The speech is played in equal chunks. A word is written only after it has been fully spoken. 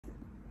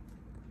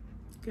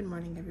Good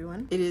morning,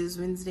 everyone. It is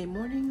Wednesday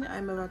morning.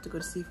 I'm about to go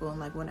to Seafood in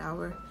like 1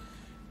 hour.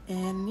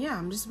 And yeah,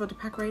 I'm just about to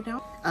pack right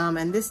now.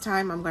 And this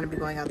time I'm gonna be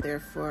going out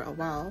there for a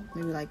while,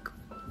 maybe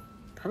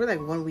probably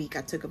like 1 week.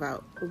 I took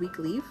about a week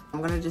leave.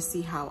 I'm gonna just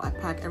see how I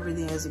pack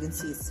everything. As you can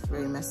see, it's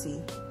very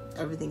messy.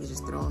 Everything is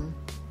just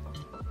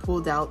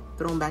pulled out,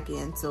 thrown back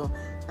in. So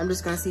I'm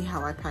just gonna see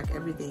how I pack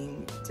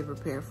everything to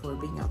prepare for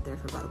being out there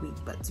for about a week.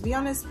 But to be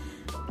honest,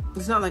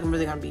 it's not like I'm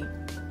really gonna be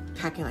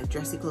packing like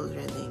dressy clothes or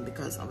anything,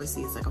 because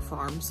obviously it's like a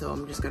farm. So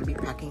I'm just gonna be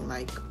packing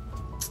like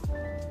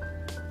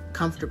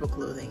comfortable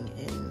clothing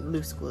and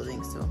loose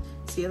clothing. So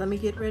yeah, let me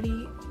get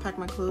ready, pack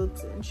my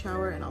clothes and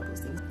shower and all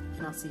those things,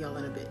 and I'll see y'all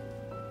in a bit.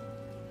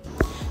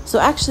 So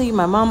actually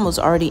my mom was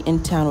already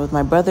in town with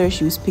my brother.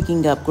 She was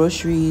picking up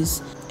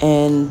groceries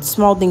and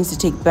small things to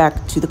take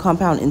back to the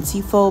compound in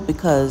Seafood,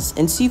 because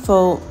in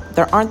Seafood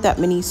there aren't that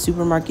many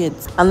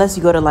supermarkets unless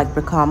you go to like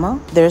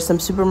Brikama. There's some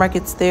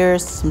supermarkets there,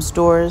 some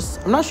stores.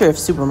 I'm not sure if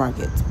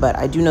supermarkets, but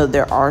I do know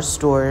there are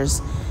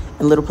stores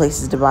and little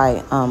places to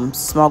buy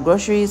small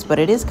groceries, but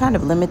it is kind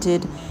of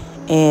limited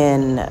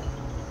and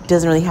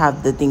doesn't really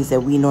have the things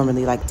that we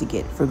normally like to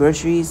get for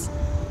groceries.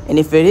 And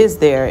if it is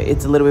there,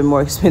 it's a little bit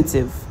more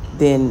expensive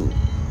than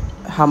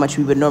how much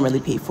we would normally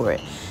pay for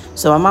it.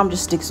 So my mom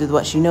just sticks with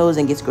what she knows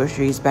and gets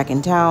groceries back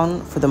in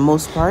town for the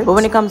most part. But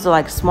when it comes to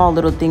like small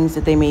little things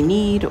that they may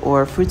need,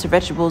 or fruits or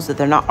vegetables that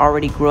they're not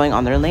already growing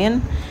on their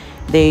land,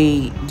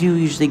 they do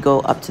usually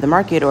go up to the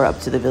market or up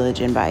to the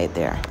village and buy it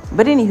there.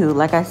 But anywho,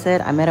 like I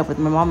said, I met up with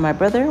my mom and my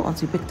brother.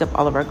 Once we picked up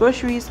all of our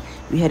groceries,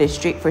 we headed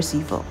straight for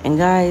Seafood. And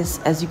guys,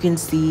 as you can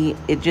see,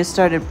 it just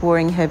started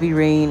pouring heavy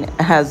rain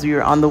as we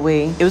were on the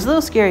way. It was a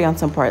little scary on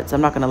some parts,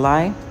 I'm not gonna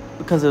lie,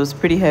 because it was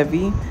pretty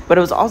heavy. But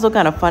it was also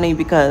kind of funny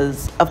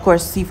because, of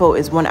course, Seafood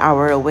is 1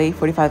 hour away,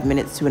 45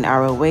 minutes to an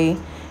hour away.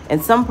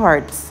 And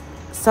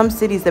some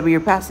cities that we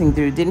were passing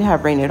through didn't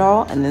have rain at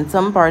all, and then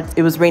some parts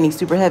it was raining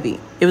super heavy.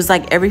 It was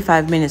like every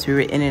 5 minutes we were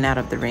in and out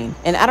of the rain.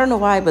 And I don't know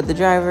why, but the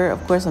driver,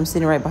 of course I'm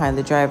sitting right behind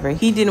the driver,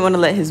 he didn't want to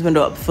let his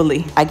window up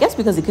fully. I guess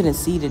because he couldn't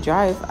see to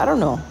drive. I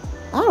don't know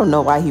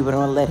why he wouldn't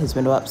want to let his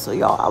window up. So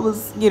y'all, I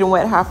was getting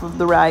wet half of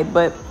the ride,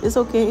 but it's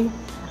okay.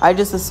 I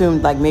just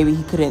assumed like maybe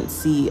he couldn't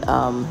see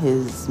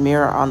his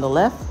mirror on the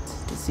left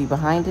to see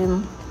behind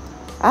him.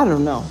 I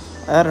don't know,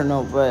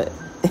 but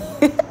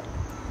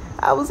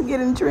I was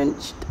getting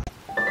drenched.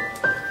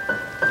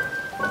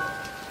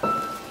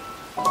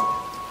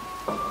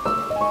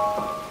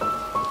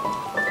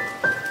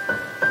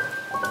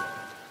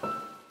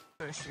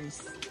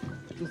 Groceries.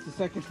 It's the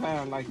second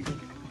time, like,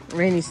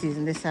 Rainy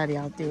season, this how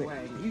y'all do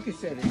it. you can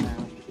set it now.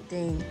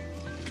 Dang.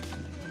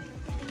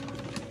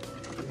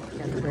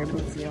 Got the red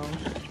boots, y'all.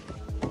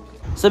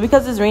 So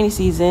because it's rainy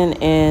season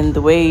and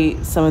the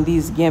way some of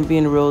these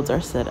Gambian roads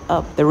are set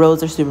up, the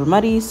roads are super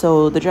muddy,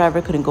 so the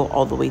driver couldn't go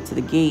all the way to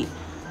the gate.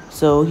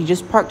 So he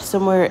just parked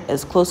somewhere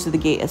as close to the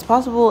gate as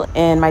possible.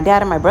 And my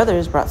dad and my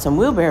brothers brought some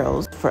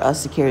wheelbarrows for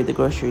us to carry the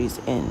groceries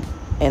in.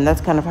 And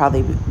that's kind of how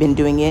they've been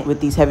doing it with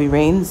these heavy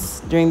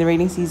rains during the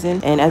rainy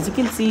season. And as you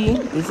can see,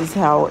 this is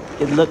how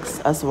it looks,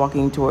 us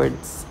walking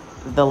towards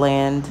the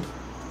land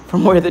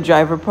from where the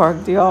driver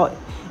parked, y'all.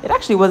 It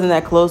actually wasn't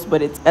that close,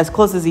 but it's as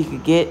close as he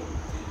could get.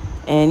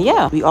 And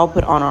yeah, we all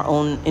put on our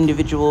own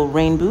individual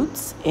rain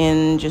boots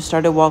and just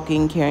started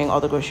walking, carrying all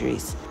the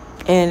groceries.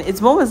 And it's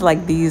moments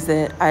like these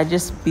that I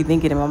just be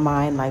thinking in my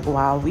mind, like,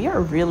 wow, we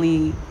are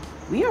really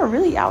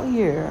out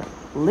here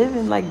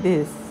living like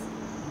this.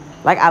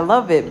 Like, I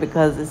love it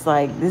because it's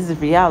like, this is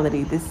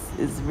reality. This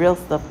is real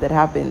stuff that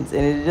happens,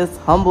 and it just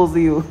humbles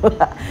you.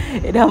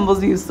 It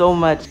humbles you so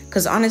much.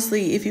 Because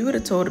honestly, if you would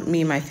have told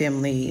me and my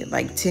family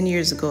like 10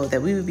 years ago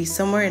that we would be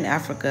somewhere in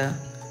Africa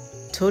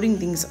toting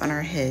things on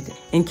our head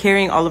and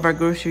carrying all of our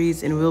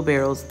groceries in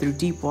wheelbarrows through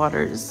deep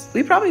waters,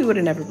 we probably would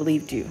have never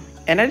believed you.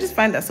 And I just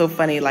find that so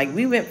funny. Like,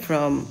 we went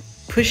from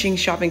pushing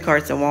shopping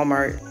carts at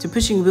Walmart to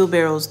pushing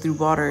wheelbarrows through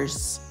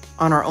waters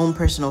on our own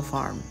personal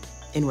farm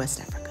in West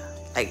Africa.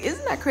 Like,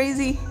 isn't that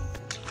crazy?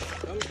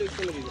 I'm gonna take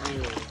some of these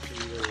iron.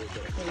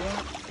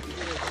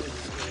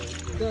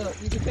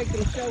 Look, you can take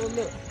them shower,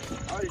 look.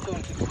 I already told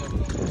him to take some.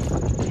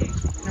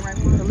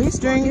 At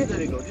least during it. Let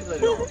it go, just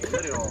let it all.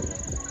 Let it all.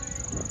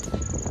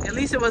 At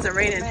least it wasn't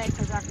raining. At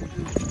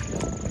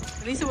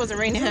least it wasn't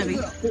raining heavy.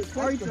 Let it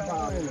go.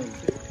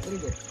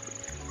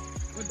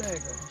 What the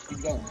heck?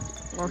 Keep going.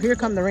 Well, here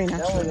come the rain,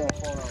 actually. That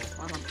was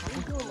all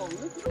fall out.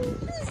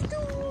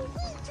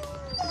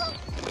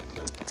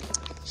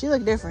 She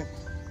looked different.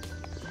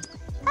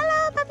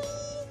 Hello, puppy.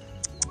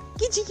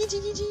 Gidgy, gidgy,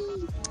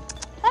 gidgy.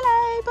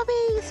 Hello,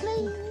 puppy. It's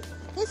me.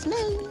 It's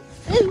me.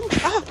 Ooh.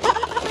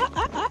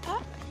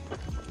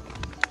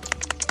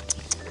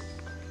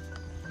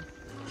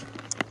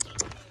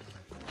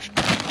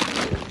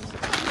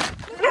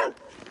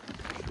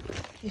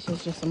 This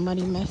is just a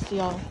muddy mess,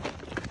 y'all.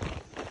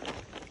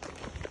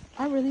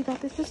 I really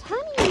thought this was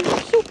honey.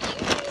 It's so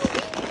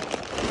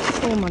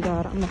cute. Oh my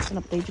God, I'm messing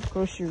up the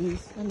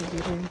groceries. Let me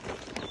get in.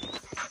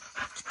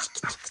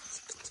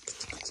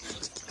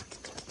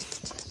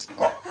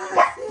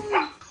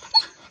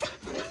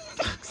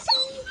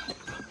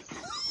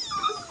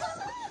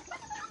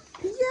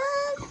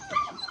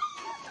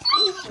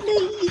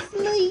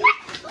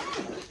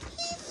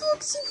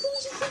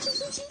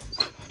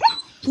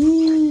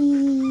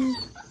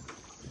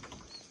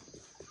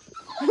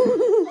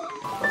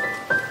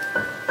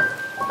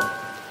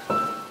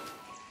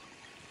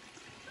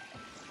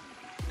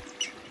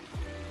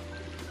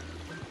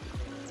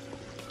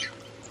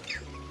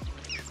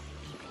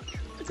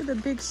 a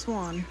big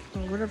swan,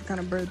 or whatever kind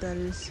of bird that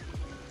is.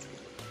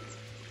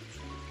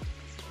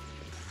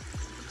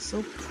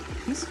 So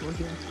peaceful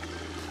here.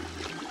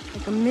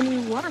 Like a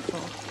mini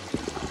waterfall.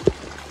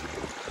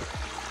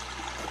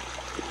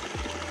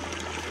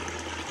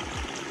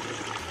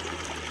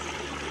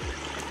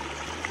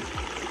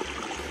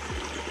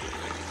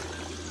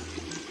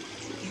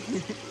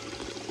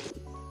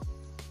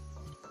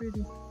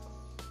 Pretty.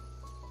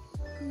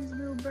 These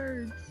little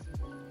birds.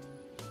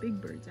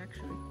 Big birds,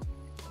 actually.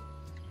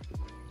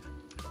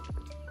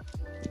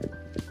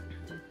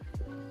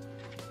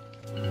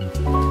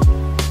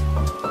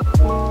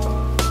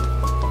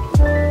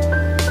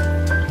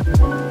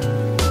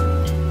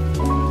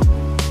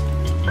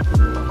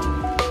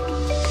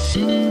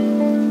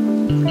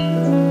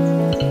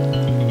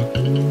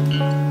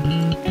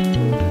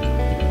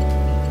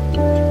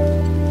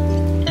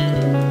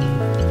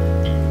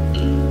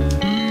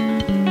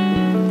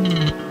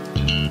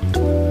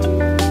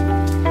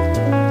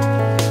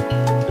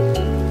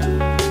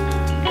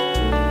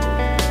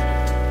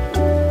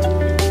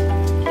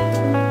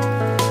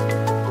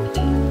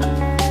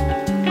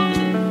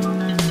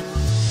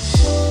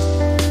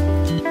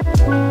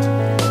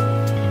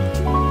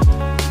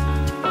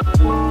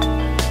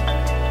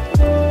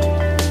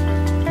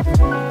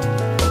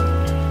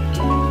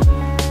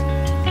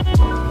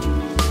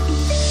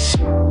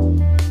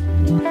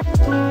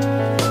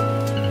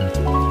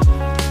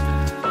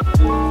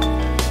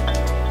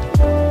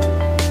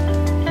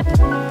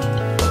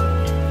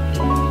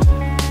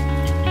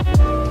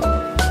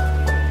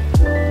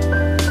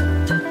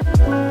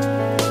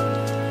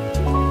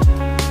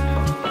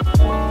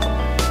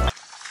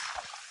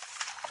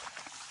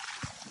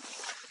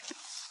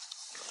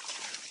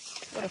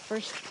 What a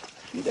first.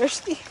 You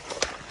thirsty?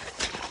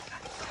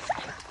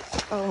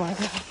 Oh my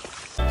god.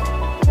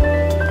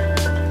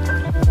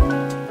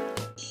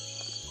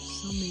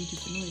 So many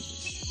different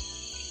noises.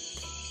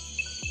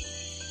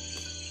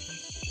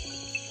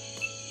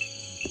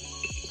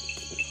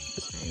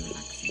 It's very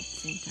relaxing at the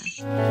same time.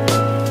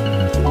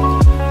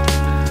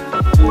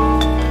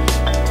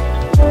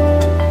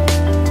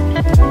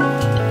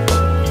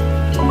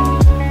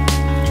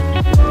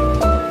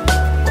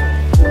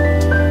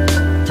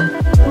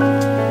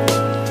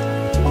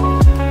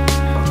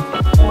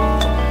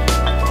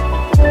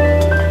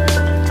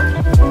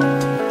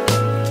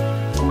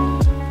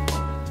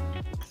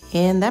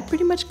 And that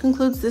pretty much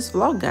concludes this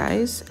vlog,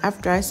 guys.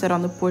 After I sat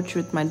on the porch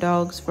with my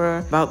dogs for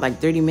about like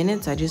 30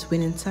 minutes, I just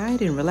went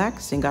inside and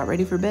relaxed and got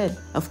ready for bed.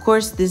 Of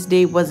course, this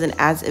day wasn't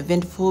as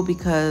eventful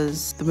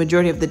because the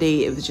majority of the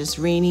day it was just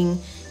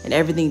raining and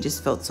everything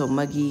just felt so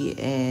muggy,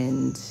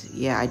 and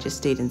yeah, I just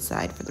stayed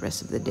inside for the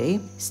rest of the day.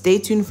 Stay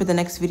tuned for the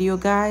next video,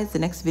 guys. The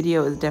next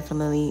video is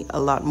definitely a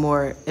lot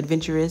more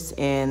adventurous,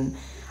 and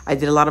I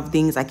did a lot of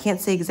things I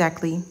can't say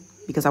exactly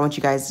because I want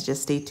you guys to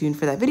just stay tuned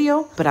for that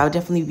video, but I'll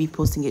definitely be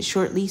posting it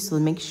shortly, so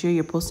make sure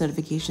your post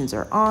notifications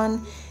are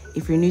on.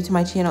 If you're new to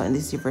my channel and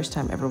this is your first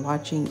time ever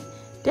watching,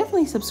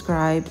 definitely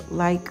subscribe,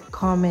 like,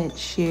 comment,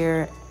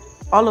 share,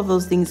 all of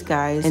those things,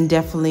 guys. And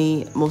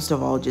definitely, most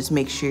of all, just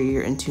make sure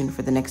you're in tune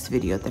for the next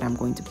video that I'm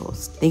going to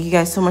post. Thank you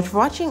guys so much for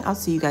watching. I'll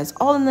see you guys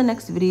all in the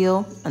next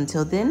video.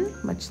 Until then,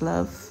 much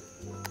love.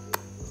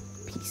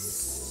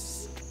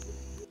 Peace.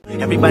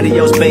 Everybody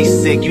else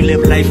basic, you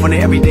live life on an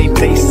everyday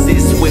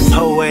basis with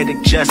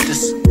poetic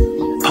justice,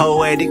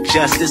 poetic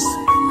justice.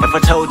 If I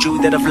told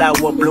you that a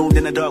flower bloomed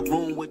in a dark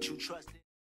room, would you trust?